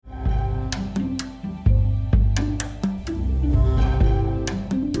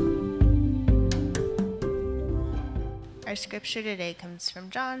Our scripture today comes from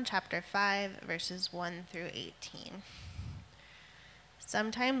John chapter 5, verses 1 through 18.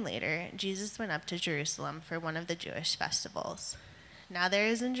 Sometime later, Jesus went up to Jerusalem for one of the Jewish festivals. Now there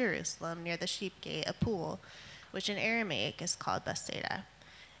is in Jerusalem, near the sheep gate, a pool, which in Aramaic is called Bethsaida,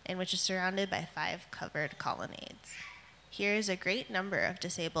 and which is surrounded by 5 covered colonnades. Here is a great number of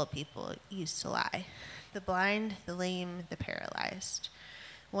disabled people used to lie, the blind, the lame, the paralyzed.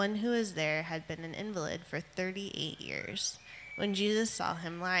 One who was there had been an invalid for 38 years. When Jesus saw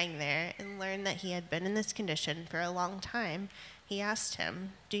him lying there and learned that he had been in this condition for a long time, he asked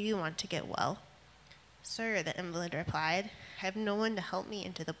him, "Do you want to get well?" "Sir," the invalid replied, "I have no one to help me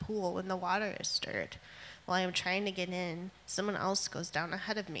into the pool when the water is stirred. While I am trying to get in, someone else goes down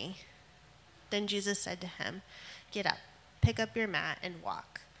ahead of me." Then Jesus said to him, "Get up, pick up your mat, and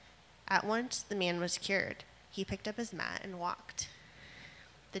walk." At once the man was cured. He picked up his mat and walked.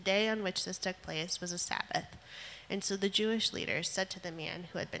 The day on which this took place was a Sabbath, and so the Jewish leaders said to the man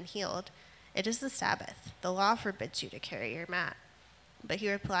who had been healed, "It is the Sabbath. The law forbids you to carry your mat." But he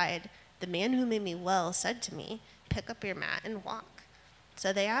replied, "The man who made me well said to me, 'Pick up your mat and walk.'"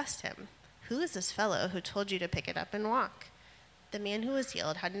 So they asked him, "Who is this fellow who told you to pick it up and walk?" The man who was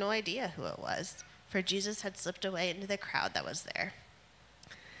healed had no idea who it was, for Jesus had slipped away into the crowd that was there.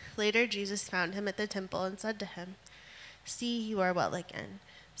 Later Jesus found him at the temple and said to him, "See, you are well again.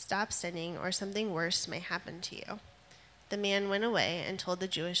 Stop sinning, or something worse may happen to you." The man went away and told the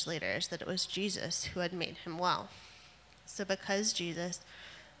Jewish leaders that it was Jesus who had made him well. So because Jesus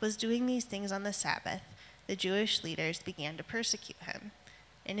was doing these things on the Sabbath, the Jewish leaders began to persecute him.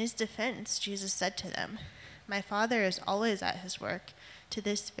 In his defense, Jesus said to them, "My Father is always at his work to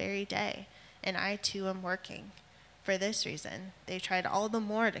this very day, and I too am working." For this reason, they tried all the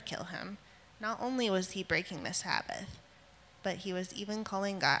more to kill him. Not only was he breaking the Sabbath, but he was even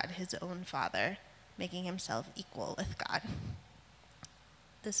calling God his own Father, making himself equal with God.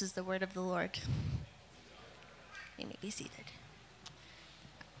 This is the word of the Lord. You may be seated.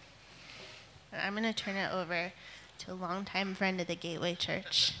 I'm going to turn it over to a longtime friend of the Gateway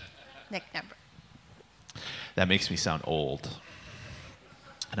Church, Nick Nebra. That makes me sound old,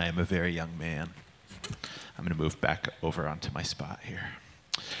 and I am a very young man. I'm going to move back over onto my spot here.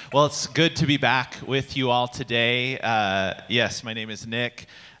 Well, it's good to be back with you all today. Yes, my name is Nick.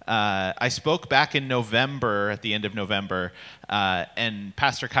 I spoke back in November, at the end of November, and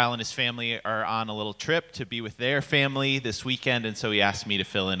Pastor Kyle and his family are on a little trip to be with their family this weekend, and so he asked me to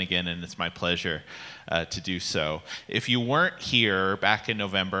fill in again, and it's my pleasure to do so. If you weren't here back in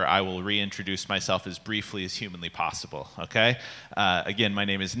November, I will reintroduce myself as briefly as humanly possible, okay? Again, my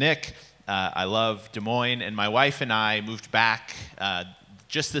name is Nick. I love Des Moines, and my wife and I moved back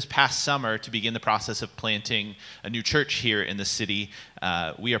just this past summer to begin the process of planting a new church here in the city.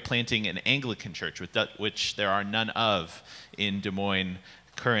 We are planting an Anglican church, which there are none of in Des Moines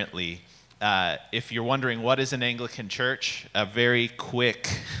currently. If you're wondering what is an Anglican church, a very quick,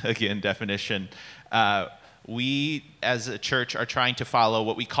 again, definition. We, as a church, are trying to follow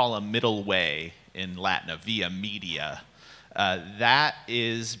what we call a middle way in Latin, a via media. That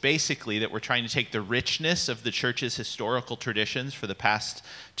is basically that we're trying to take the richness of the church's historical traditions for the past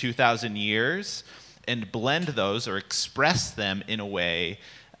 2,000 years and blend those or express them in a way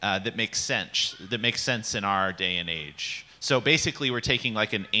that makes sense in our day and age. So basically, we're taking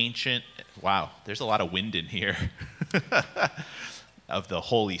like an ancient, wow, there's a lot of wind in here, of the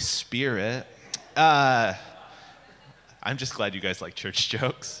Holy Spirit. I'm just glad you guys like church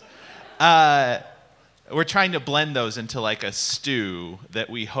jokes. We're trying to blend those into like a stew that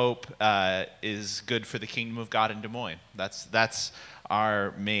we hope is good for the kingdom of God in Des Moines. That's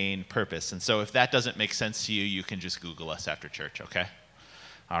our main purpose. And so if that doesn't make sense to you, you can just Google us after church, okay?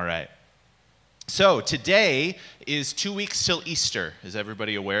 All right. So today is 2 weeks till Easter. Is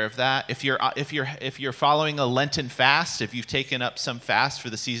everybody aware of that? If you're following a Lenten fast, if you've taken up some fast for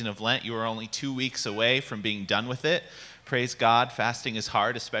the season of Lent, you are only 2 weeks away from being done with it. Praise God. Fasting is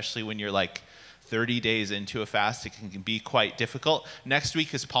hard, especially when you're like 30 days into a fast. It can be quite difficult. Next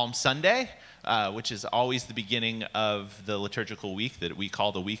week is Palm Sunday, which is always the beginning of the liturgical week that we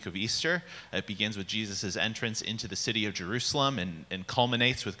call the week of Easter. It begins with Jesus' entrance into the city of Jerusalem and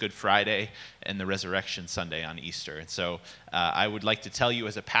culminates with Good Friday and the Resurrection Sunday on Easter. And so I would like to tell you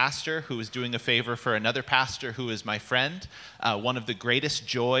as a pastor who is doing a favor for another pastor who is my friend, one of the greatest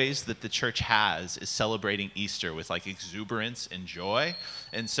joys that the church has is celebrating Easter with like exuberance and joy.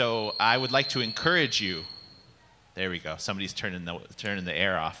 And so I would like to encourage you. There we go. Somebody's turning the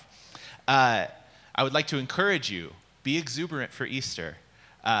air off. I would like to encourage you, be exuberant for Easter.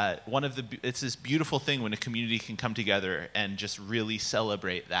 It's this beautiful thing when a community can come together and just really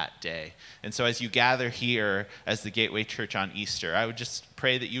celebrate that day. And so as you gather here as the Gateway Church on Easter, I would just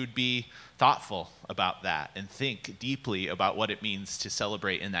pray that you would be thoughtful about that and think deeply about what it means to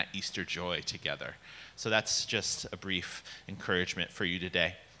celebrate in that Easter joy together. So that's just a brief encouragement for you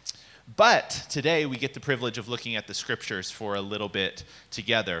today. But today we get the privilege of looking at the scriptures for a little bit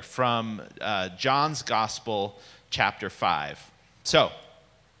together from John's Gospel, chapter 5. So,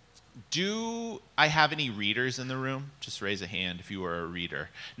 do I have any readers in the room? Just raise a hand if you are a reader.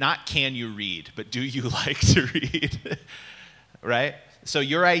 Not can you read, but do you like to read? Right? So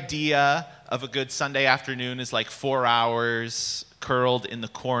your idea of a good Sunday afternoon is like 4 hours curled in the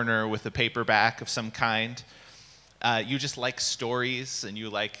corner with a paperback of some kind. You just like stories and you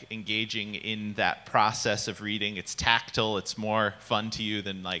like engaging in that process of reading. It's tactile. It's more fun to you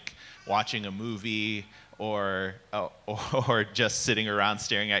than like watching a movie or just sitting around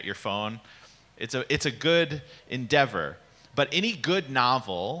staring at your phone. It's a good endeavor. But any good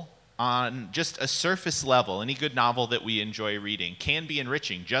novel on just a surface level, any good novel that we enjoy reading can be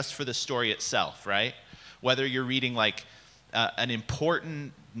enriching just for the story itself, right? Whether you're reading like an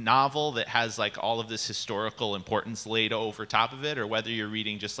important novel that has like all of this historical importance laid over top of it, or whether you're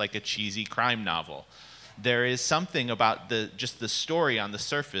reading just like a cheesy crime novel. There is something about just the story on the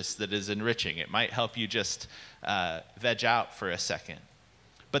surface that is enriching. It might help you just veg out for a second.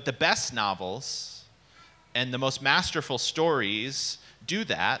 But the best novels and the most masterful stories do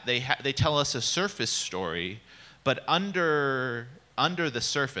that. They tell us a surface story, but under the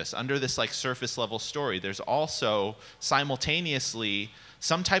surface, under this like surface level story, there's also simultaneously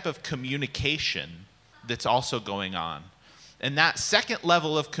some type of communication that's also going on. And that second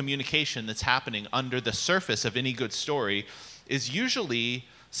level of communication that's happening under the surface of any good story is usually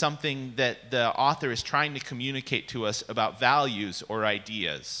something that the author is trying to communicate to us about values or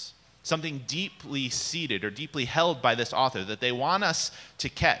ideas. Something deeply seated or deeply held by this author that they want us to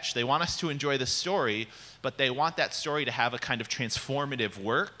catch. They want us to enjoy the story, but they want that story to have a kind of transformative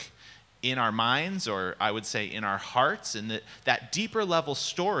work in our minds, or I would say in our hearts. And that deeper level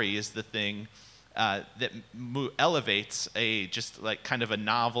story is the thing that elevates just like kind of a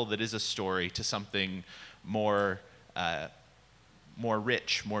novel that is a story to something more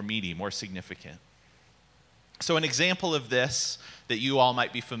rich, more meaty, more significant. So an example of this that you all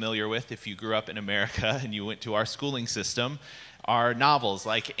might be familiar with if you grew up in America and you went to our schooling system are novels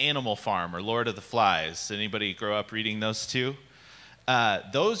like Animal Farm or Lord of the Flies. Anybody grow up reading those two?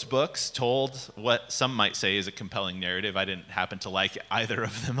 Those books told what some might say is a compelling narrative. I didn't happen to like either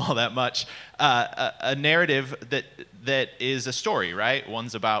of them all that much. A narrative that is a story, right?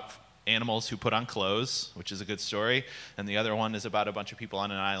 One's about animals who put on clothes, which is a good story, and the other one is about a bunch of people on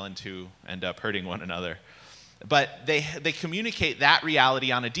an island who end up hurting one another. But they communicate that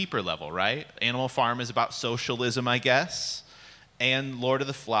reality on a deeper level, right? Animal Farm is about socialism, I guess, and Lord of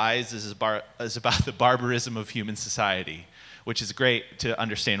the Flies is about the barbarism of human society, which is great to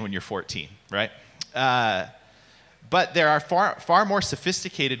understand when you're 14, right? But there are far more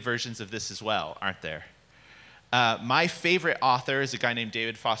sophisticated versions of this as well, aren't there? My favorite author is a guy named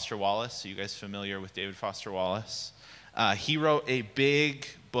David Foster Wallace. Are you guys familiar with David Foster Wallace? He wrote a big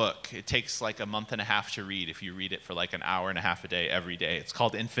book. It takes like a month and a half to read if you read it for like an hour and a half a day every day. It's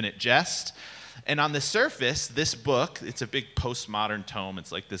called Infinite Jest. And on the surface, this book, it's a big postmodern tome.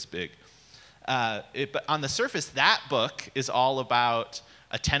 It's like this big. But on the surface, that book is all about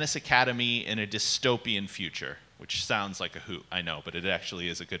a tennis academy in a dystopian future, which sounds like a hoot, I know, but it actually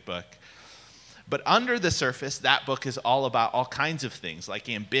is a good book. But under the surface, that book is all about all kinds of things, like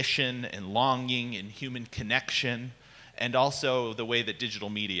ambition and longing and human connection, and also the way that digital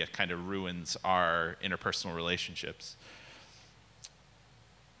media kind of ruins our interpersonal relationships.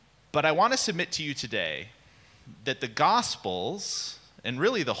 But I want to submit to you today that the Gospels, and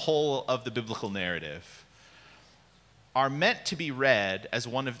really the whole of the biblical narrative, are meant to be read as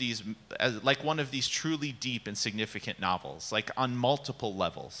one of these truly deep and significant novels, like on multiple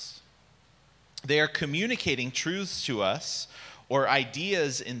levels. They are communicating truths to us or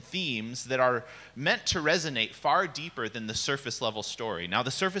ideas and themes that are meant to resonate far deeper than the surface level story. Now,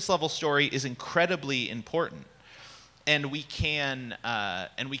 the surface level story is incredibly important, and we can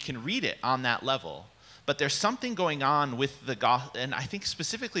read it on that level. But there's something going on with and I think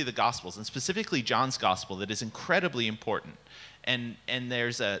specifically the Gospels, and specifically John's Gospel, that is incredibly important. And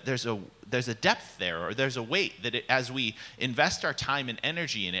there's a depth there, or there's a weight that as we invest our time and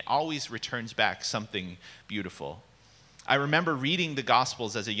energy in it, always returns back something beautiful. I remember reading the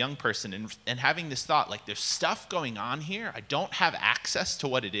Gospels as a young person and having this thought, like, there's stuff going on here. I don't have access to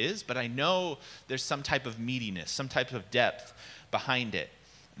what it is, but I know there's some type of meatiness, some type of depth behind it.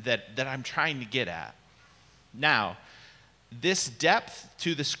 that I'm trying to get at. Now, this depth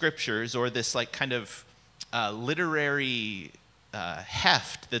to the scriptures, or this like kind of literary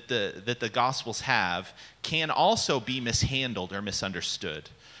heft that the Gospels have, can also be mishandled or misunderstood.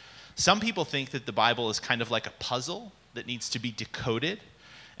 Some people think that the Bible is kind of like a puzzle that needs to be decoded.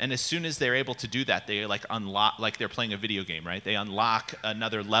 And as soon as they're able to do that, they like unlock, like they're playing a video game, right? They unlock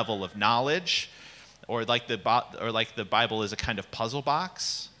another level of knowledge, or like the Bible is a kind of puzzle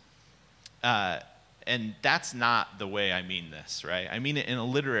box. And that's not the way I mean this, right? I mean it in a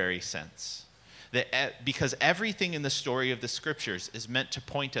literary sense. Because everything in the story of the scriptures is meant to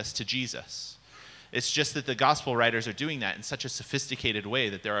point us to Jesus. It's just that the gospel writers are doing that in such a sophisticated way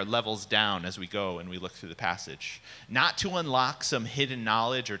that there are levels down as we go and we look through the passage. Not to unlock some hidden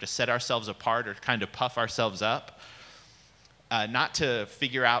knowledge or to set ourselves apart or kind of puff ourselves up. Not to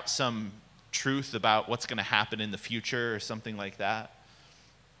figure out some truth about what's going to happen in the future or something like that.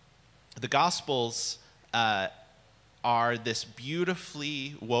 The Gospels are this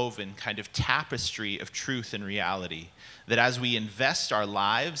beautifully woven kind of tapestry of truth and reality that as we invest our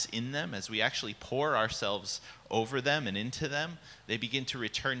lives in them, as we actually pour ourselves over them and into them, they begin to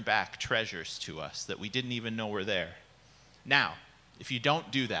return back treasures to us that we didn't even know were there. Now, if you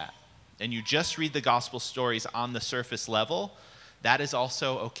don't do that, and you just read the gospel stories on the surface level, that is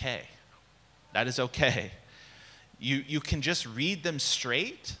also okay. That is okay. You can just read them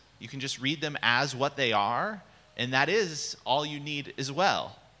straight. You can just read them as what they are, and that is all you need as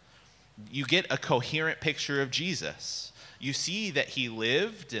well. You get a coherent picture of Jesus. You see that he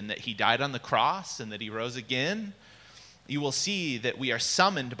lived and that he died on the cross and that he rose again. You will see that we are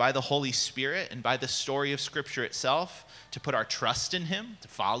summoned by the Holy Spirit and by the story of Scripture itself to put our trust in him, to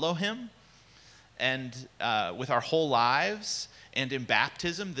follow him, and with our whole lives, and in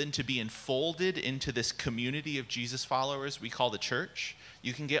baptism, then to be enfolded into this community of Jesus followers we call the church.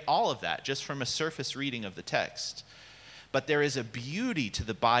 You can get all of that just from a surface reading of the text. But there is a beauty to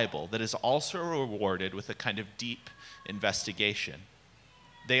the Bible that is also rewarded with a kind of deep investigation.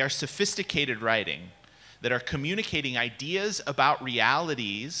 They are sophisticated writing that are communicating ideas about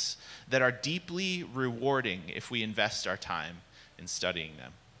realities that are deeply rewarding if we invest our time in studying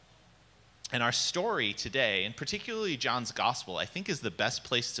them. And our story today, and particularly John's gospel, I think is the best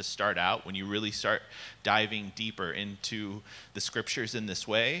place to start out when you really start diving deeper into the scriptures in this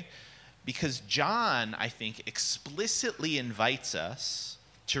way. Because John, I think, explicitly invites us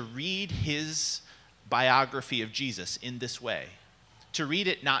to read his biography of Jesus in this way. To read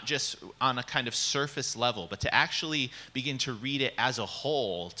it not just on a kind of surface level, but to actually begin to read it as a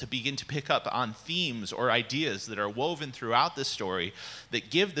whole, to begin to pick up on themes or ideas that are woven throughout the story that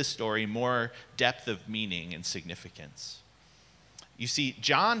give the story more depth of meaning and significance. You see,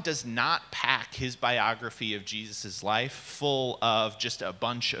 John does not pack his biography of Jesus' life full of just a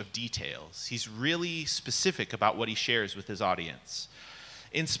bunch of details. He's really specific about what he shares with his audience.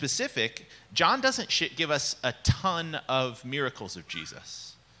 In specific, John doesn't give us a ton of miracles of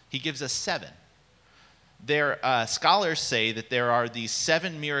Jesus. He gives us 7. Scholars say that there are these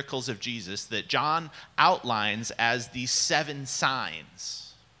 7 miracles of Jesus that John outlines as these 7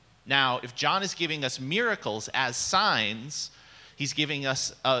 signs. Now, if John is giving us miracles as signs, he's giving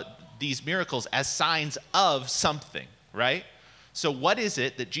us these miracles as signs of something, right? So what is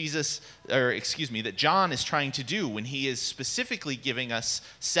it that that John is trying to do when he is specifically giving us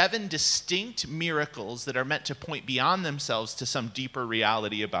 7 distinct miracles that are meant to point beyond themselves to some deeper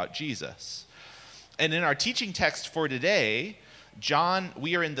reality about Jesus? And in our teaching text for today,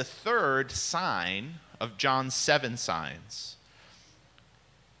 we are in the 3rd sign of John's 7 signs.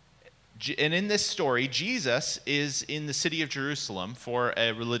 And in this story, Jesus is in the city of Jerusalem for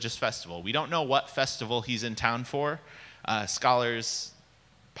a religious festival. We don't know what festival he's in town for. Scholars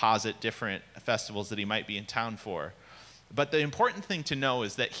posit different festivals that he might be in town for. But the important thing to know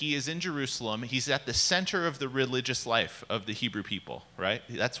is that he is in Jerusalem. He's at the center of the religious life of the Hebrew people, right?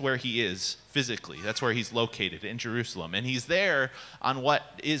 That's where he is physically. That's where he's located, in Jerusalem. And he's there on what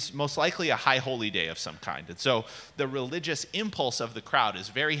is most likely a high holy day of some kind. And so the religious impulse of the crowd is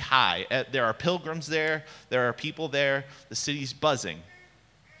very high. There are pilgrims there. There are people there. The city's buzzing.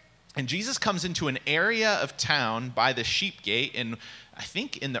 And Jesus comes into an area of town by the Sheep Gate, and I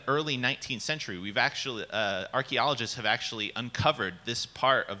think in the early 19th century, archaeologists have actually uncovered this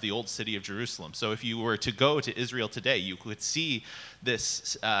part of the old city of Jerusalem. So if you were to go to Israel today, you could see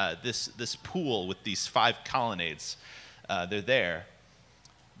this pool with these 5 colonnades. They're there.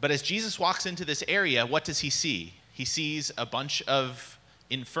 But as Jesus walks into this area, what does he see? He sees a bunch of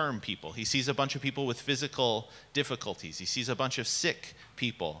infirm people. He sees a bunch of people with physical difficulties. He sees a bunch of sick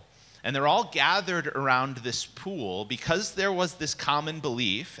people. And they're all gathered around this pool because there was this common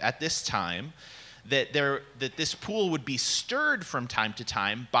belief at this time that this pool would be stirred from time to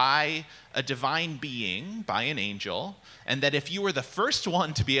time by a divine being, by an angel, and that if you were the first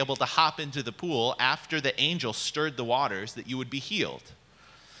one to be able to hop into the pool after the angel stirred the waters, that you would be healed.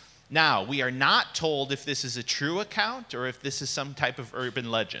 Now, we are not told if this is a true account or if this is some type of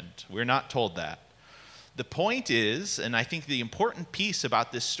urban legend. We're not told that. The point is, and I think the important piece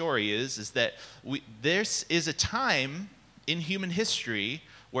about this story is that this is a time in human history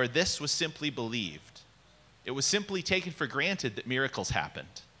where this was simply believed. It was simply taken for granted that miracles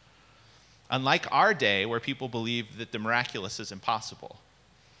happened. Unlike our day, where people believe that the miraculous is impossible.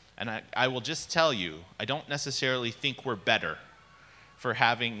 And I will just tell you, I don't necessarily think we're better for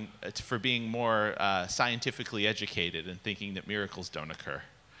being more scientifically educated and thinking that miracles don't occur.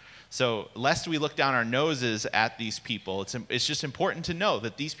 So lest we look down our noses at these people, it's just important to know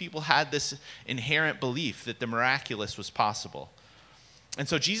that these people had this inherent belief that the miraculous was possible. And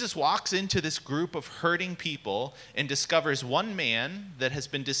so Jesus walks into this group of hurting people and discovers one man that has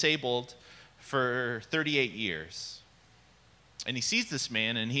been disabled for 38 years. And he sees this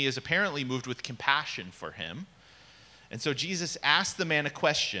man, and he is apparently moved with compassion for him. And so Jesus asks the man a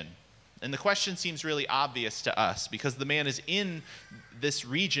question. And the question seems really obvious to us because the man is in this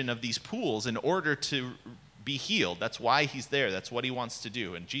region of these pools in order to be healed. That's why he's there. That's what he wants to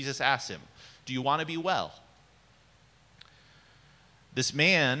do. And Jesus asks him, "Do you want to be well?" This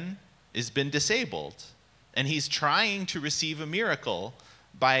man has been disabled, and he's trying to receive a miracle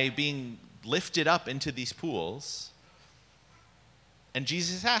by being lifted up into these pools. And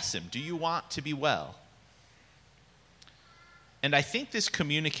Jesus asks him, "Do you want to be well?" And I think this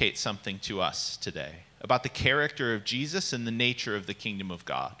communicates something to us today about the character of Jesus and the nature of the kingdom of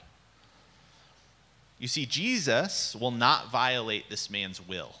God. You see, Jesus will not violate this man's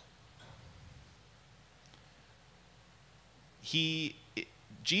will.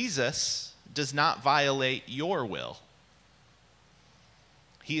 Jesus does not violate your will.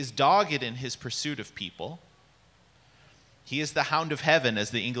 He is dogged in his pursuit of people. He is the hound of heaven,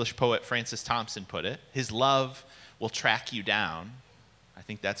 as the English poet Francis Thompson put it. His love will track you down. I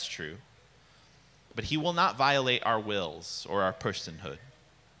think that's true. But he will not violate our wills or our personhood.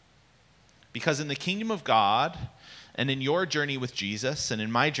 Because in the kingdom of God, and in your journey with Jesus, and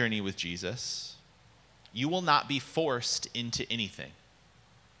in my journey with Jesus, you will not be forced into anything.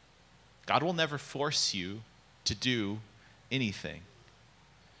 God will never force you to do anything.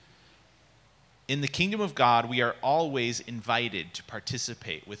 In the kingdom of God, we are always invited to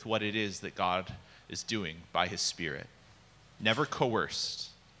participate with what it is that God is doing by his Spirit. Never coerced,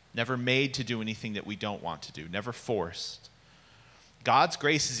 never made to do anything that we don't want to do, never forced. God's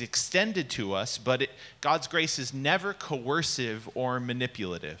grace is extended to us, but God's grace is never coercive or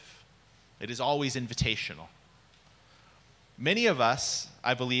manipulative. It is always invitational. Many of us,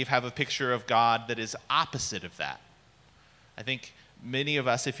 I believe, have a picture of God that is opposite of that. I think many of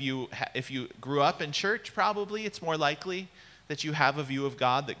us, if you grew up in church, probably it's more likely that you have a view of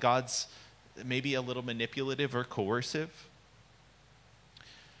God that God's maybe a little manipulative or coercive.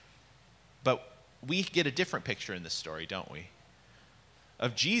 But we get a different picture in this story, don't we?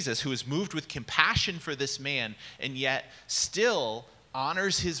 Of Jesus, who is moved with compassion for this man and yet still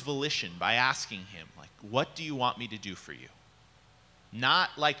honors his volition by asking him, like, "What do you want me to do for you?"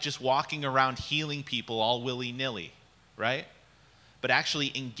 Not like just walking around healing people all willy-nilly, right? But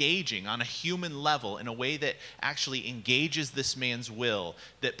actually engaging on a human level in a way that actually engages this man's will,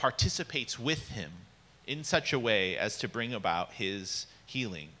 that participates with him in such a way as to bring about his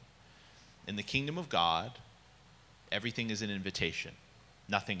healing. In the kingdom of God, everything is an invitation.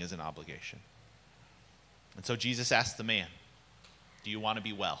 Nothing is an obligation. And so Jesus asked the man, "Do you want to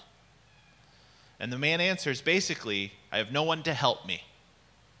be well?" And the man answers basically, "I have no one to help me."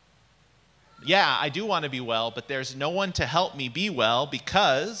 Yeah, I do want to be well, but there's no one to help me be well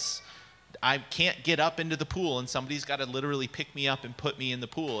because I can't get up into the pool and somebody's got to literally pick me up and put me in the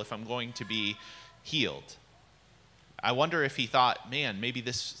pool if I'm going to be healed. I wonder if he thought, man, maybe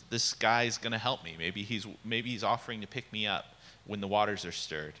this guy's going to help me. Maybe he's offering to pick me up when the waters are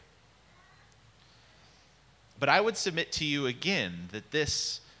stirred. But I would submit to you again that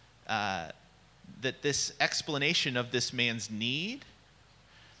this explanation of this man's need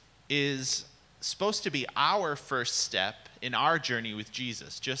is supposed to be our first step in our journey with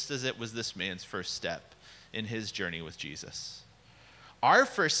Jesus, just as it was this man's first step in his journey with Jesus. Our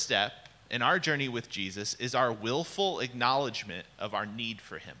first step in our journey with Jesus is our willful acknowledgement of our need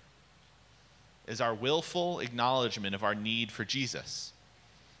for him, is our willful acknowledgement of our need for Jesus.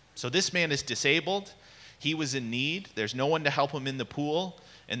 So this man is disabled. He was in need. There's no one to help him in the pool.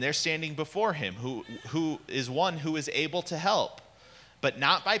 and they're standing before him, who is one who is able to help, but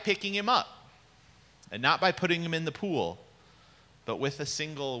not by picking him up and not by putting him in the pool, but with a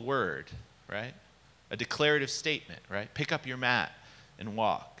single word, right? A declarative statement, right? Pick up your mat and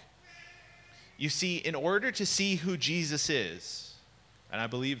walk. You see, in order to see who Jesus is, and I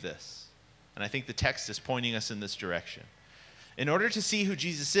believe this, and I think the text is pointing us in this direction. In order to see who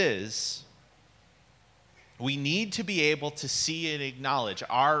Jesus is, we need to be able to see and acknowledge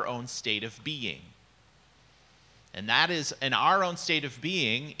our own state of being. And our own state of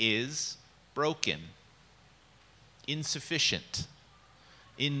being is broken, insufficient,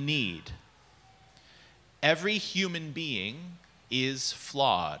 in need. Every human being is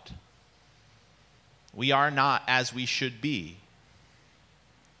flawed. We are not as we should be.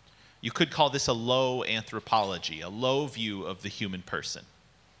 You could call this a low anthropology, a low view of the human person.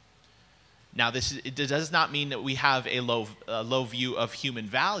 Now, it does not mean that we have a low view of human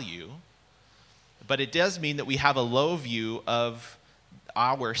value, but it does mean that we have a low view of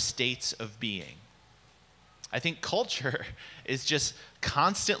our states of being. I think culture is just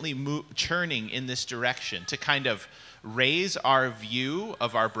constantly churning in this direction to kind of raise our view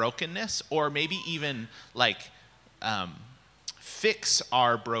of our brokenness, or maybe even fix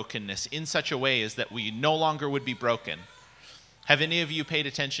our brokenness in such a way as that we no longer would be broken. Have any of you paid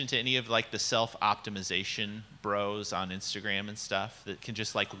attention to any of the self-optimization bros on Instagram and stuff that can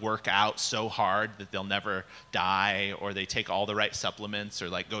just work out so hard that they'll never die, or they take all the right supplements, or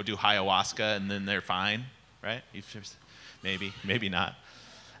go do ayahuasca and then they're fine, right? Maybe not.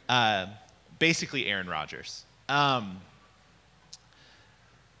 Basically Aaron Rodgers.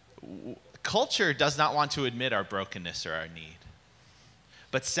 Culture does not want to admit our brokenness or our need.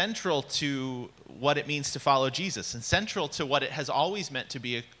 But central to what it means to follow Jesus, and central to what it has always meant to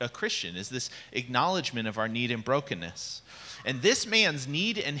be a Christian, is this acknowledgement of our need and brokenness. And this man's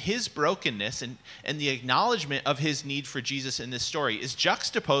need and his brokenness, and the acknowledgement of his need for Jesus in this story, is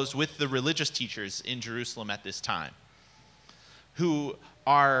juxtaposed with the religious teachers in Jerusalem at this time, who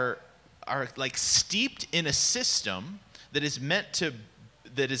are steeped in a system that is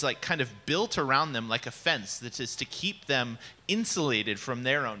kind of built around them like a fence that is to keep them insulated from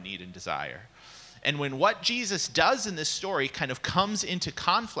their own need and desire. And when what Jesus does in this story kind of comes into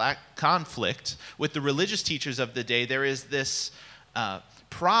conflict with the religious teachers of the day, there is this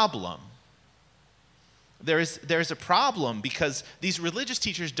problem. There's a problem because these religious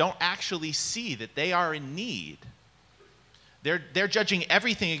teachers don't actually see that they are in need. They're judging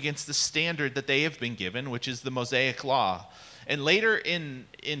everything against the standard that they have been given, which is the Mosaic Law. And later in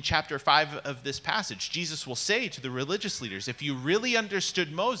chapter 5 of this passage, Jesus will say to the religious leaders, if you really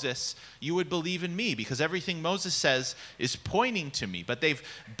understood Moses, you would believe in me, because everything Moses says is pointing to me. But they've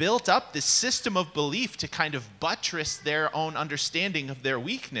built up this system of belief to kind of buttress their own understanding of their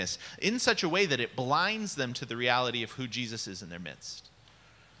weakness in such a way that it blinds them to the reality of who Jesus is in their midst.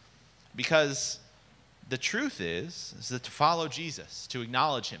 Because the truth is that to follow Jesus, to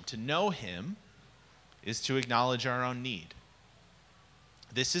acknowledge him, to know him, is to acknowledge our own need.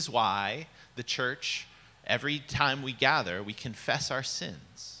 This is why the church, every time we gather, we confess our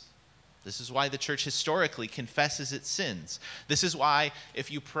sins. This is why the church historically confesses its sins. This is why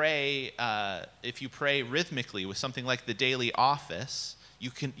if you pray rhythmically with something like the daily office,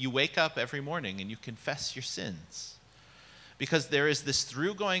 you wake up every morning and you confess your sins. Because there is this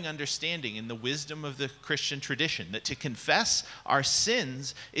through-going understanding in the wisdom of the Christian tradition that to confess our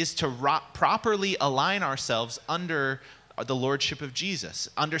sins is to properly align ourselves under the lordship of Jesus,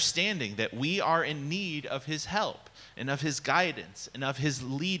 understanding that we are in need of his help and of his guidance and of his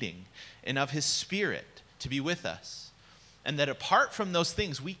leading and of his spirit to be with us. And that apart from those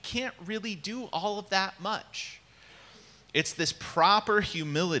things, we can't really do all of that much. It's this proper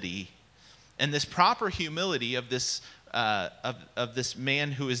humility, and this proper humility of this of this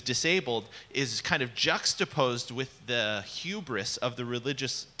man who is disabled is kind of juxtaposed with the hubris of the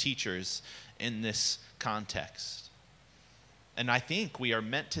religious teachers in this context. And I think we are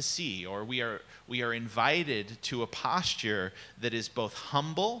meant to see, or we are invited to a posture that is both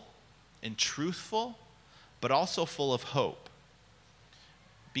humble and truthful, but also full of hope.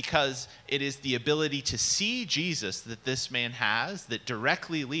 Because it is the ability to see Jesus that this man has that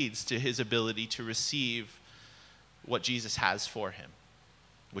directly leads to his ability to receive what Jesus has for him,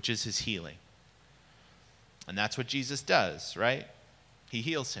 which is his healing. And that's what Jesus does, right? He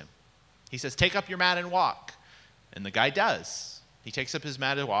heals him. He says, take up your mat and walk. And the guy does. He takes up his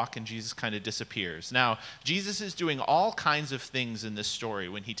mat and walk, and Jesus kind of disappears. Now, Jesus is doing all kinds of things in this story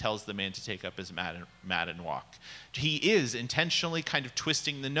when he tells the man to take up his mat and walk. He is intentionally kind of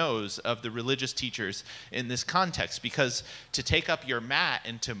twisting the nose of the religious teachers in this context, because to take up your mat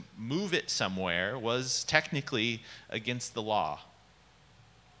and to move it somewhere was technically against the law.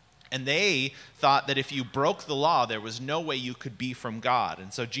 And they thought that if you broke the law, there was no way you could be from God.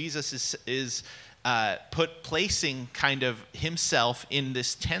 And so Jesus is placing kind of himself in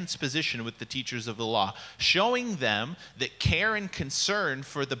this tense position with the teachers of the law, showing them that care and concern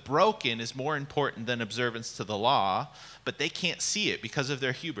for the broken is more important than observance to the law, but they can't see it because of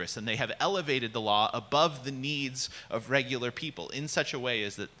their hubris, and they have elevated the law above the needs of regular people in such a way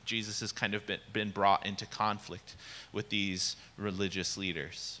as that Jesus has kind of been brought into conflict with these religious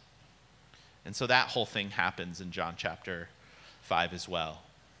leaders. And so that whole thing happens in John chapter 5 as well.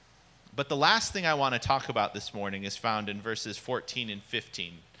 But the last thing I want to talk about this morning is found in verses 14 and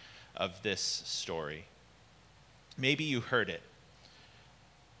 15 of this story. Maybe you heard it,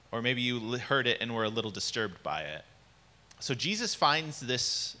 or maybe you heard it and were a little disturbed by it. So Jesus finds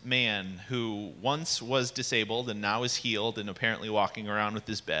this man who once was disabled and now is healed and apparently walking around with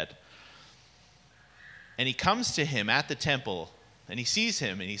his bed. And he comes to him at the temple, and he sees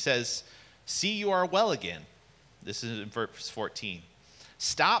him, and he says, "See, you are well again." This is in verse 14.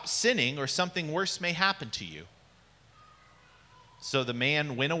 "Stop sinning, or something worse may happen to you." So the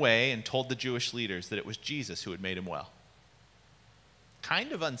man went away and told the Jewish leaders that it was Jesus who had made him well.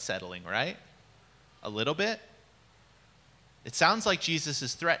 Kind of unsettling, right? A little bit. It sounds like Jesus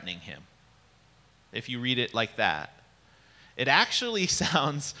is threatening him, if you read it like that. It actually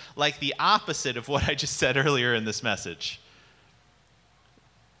sounds like the opposite of what I just said earlier in this message.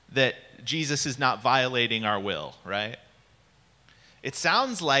 That Jesus is not violating our will, right? It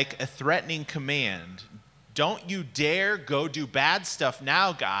sounds like a threatening command. Don't you dare go do bad stuff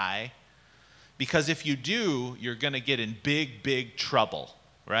now, guy, because if you do, you're going to get in big, big trouble,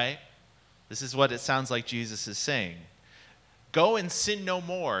 right? This is what it sounds like Jesus is saying. Go and sin no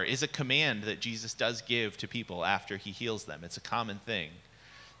more is a command that Jesus does give to people after he heals them. It's a common thing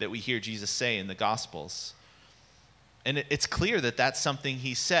that we hear Jesus say in the Gospels. And it's clear that that's something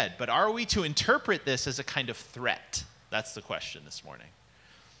he said. But are we to interpret this as a kind of threat? That's the question this morning.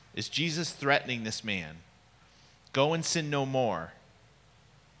 Is Jesus threatening this man? Go and sin no more.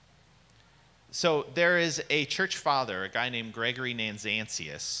 So there is a church father, a guy named Gregory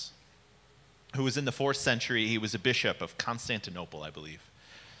Nazianzus, who was in the 4th century. He was a bishop of Constantinople, I believe.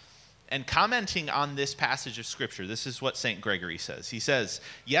 And commenting on this passage of Scripture, this is what St. Gregory says. He says,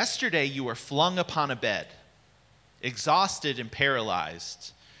 "Yesterday you were flung upon a bed, exhausted and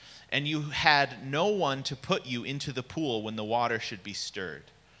paralyzed, and you had no one to put you into the pool when the water should be stirred.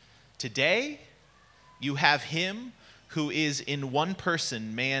 Today, you have him who is in one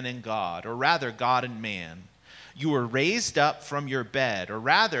person, man and God, or rather God and man. You were raised up from your bed, or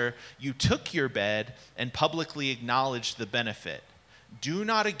rather, you took your bed and publicly acknowledged the benefit. Do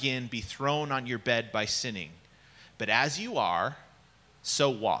not again be thrown on your bed by sinning, but as you are, so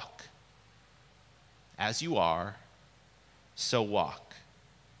walk. As you are, so walk."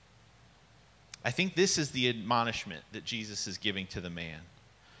 I think this is the admonishment that Jesus is giving to the man.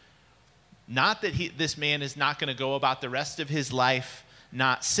 Not that this man is not going to go about the rest of his life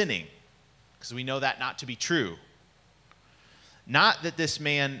not sinning, because we know that not to be true. Not that this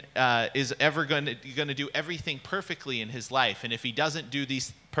man is ever going to do everything perfectly in his life, and if he doesn't do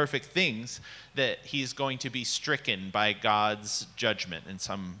these perfect things, that he's going to be stricken by God's judgment in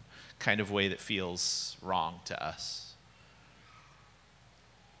some kind of way that feels wrong to us.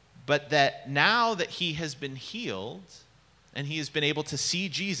 But that now that he has been healed and he has been able to see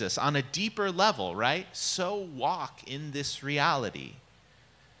Jesus on a deeper level, right? So walk in this reality.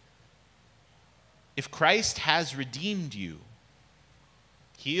 If Christ has redeemed you,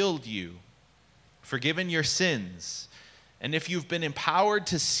 healed you, forgiven your sins, and if you've been empowered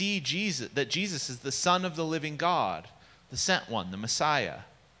to see Jesus, that Jesus is the Son of the living God, the sent one, the Messiah,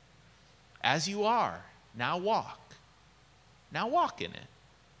 as you are, now walk. Now walk in it.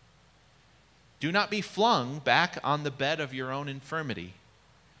 Do not be flung back on the bed of your own infirmity.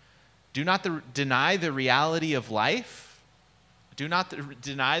 Do not deny the reality of life. Do not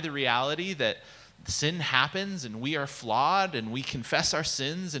deny the reality that sin happens and we are flawed and we confess our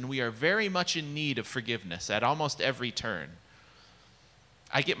sins and we are very much in need of forgiveness at almost every turn.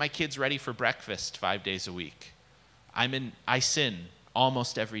 I get my kids ready for breakfast 5 days a week. I sin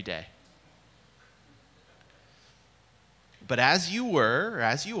almost every day. But as you were, or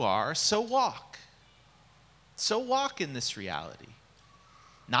as you are, so walk. So walk in this reality.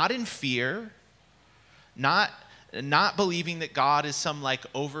 Not in fear, not Not believing that God is some like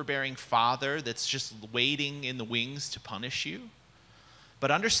overbearing father that's just waiting in the wings to punish you,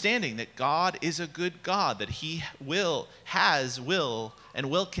 but understanding that God is a good God, that he will and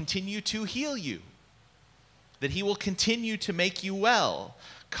will continue to heal you, that he will continue to make you well.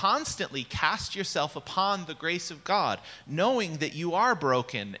 Constantly cast yourself upon the grace of God, knowing that you are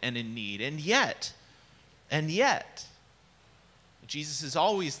broken and in need. And yet, Jesus is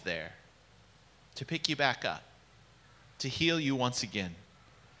always there to pick you back up, to heal you once again,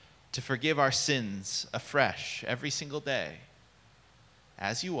 to forgive our sins afresh every single day.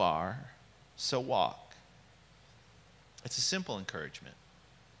 As you are, so walk. It's a simple encouragement,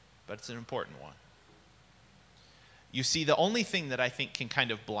 but it's an important one. You see, the only thing that I think can kind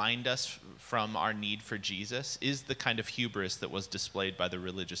of blind us from our need for Jesus is the kind of hubris that was displayed by the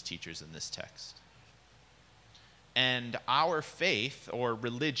religious teachers in this text. And our faith or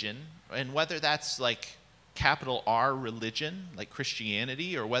religion, and whether that's like capital R religion, like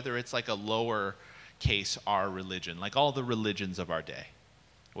Christianity, or whether it's like a lower case R religion, like all the religions of our day,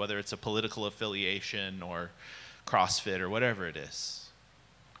 whether it's a political affiliation or CrossFit or whatever it is,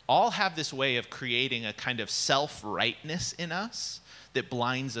 all have this way of creating a kind of self-rightness in us that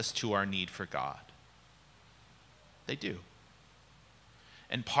blinds us to our need for God. They do.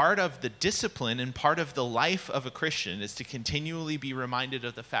 And part of the discipline and part of the life of a Christian is to continually be reminded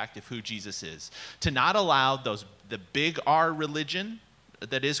of the fact of who Jesus is. To not allow the big R religion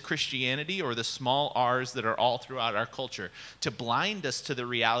that is Christianity, or the small R's that are all throughout our culture, to blind us to the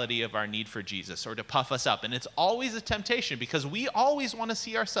reality of our need for Jesus or to puff us up. And it's always a temptation because we always want to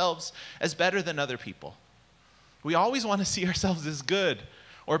see ourselves as better than other people. We always want to see ourselves as good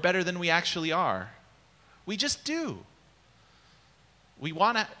or better than we actually are. We just do. We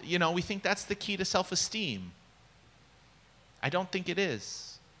want to, we think that's the key to self-esteem. I don't think it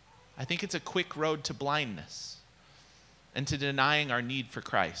is. I think it's a quick road to blindness and to denying our need for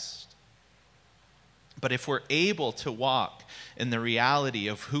Christ. But if we're able to walk in the reality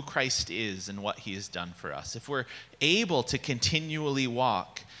of who Christ is and what he has done for us, if we're able to continually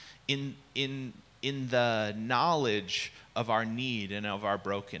walk in the knowledge of our need and of our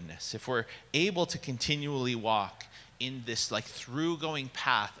brokenness, if we're able to continually walk in this like through-going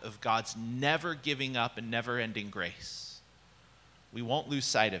path of God's never giving up and never-ending grace, we won't lose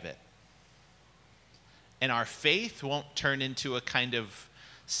sight of it. And our faith won't turn into a kind of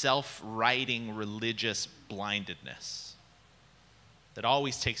self-righting religious blindedness that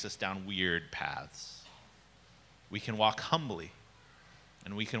always takes us down weird paths. We can walk humbly,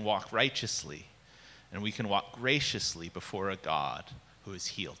 and we can walk righteously, and we can walk graciously before a God who has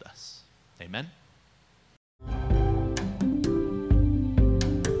healed us. Amen?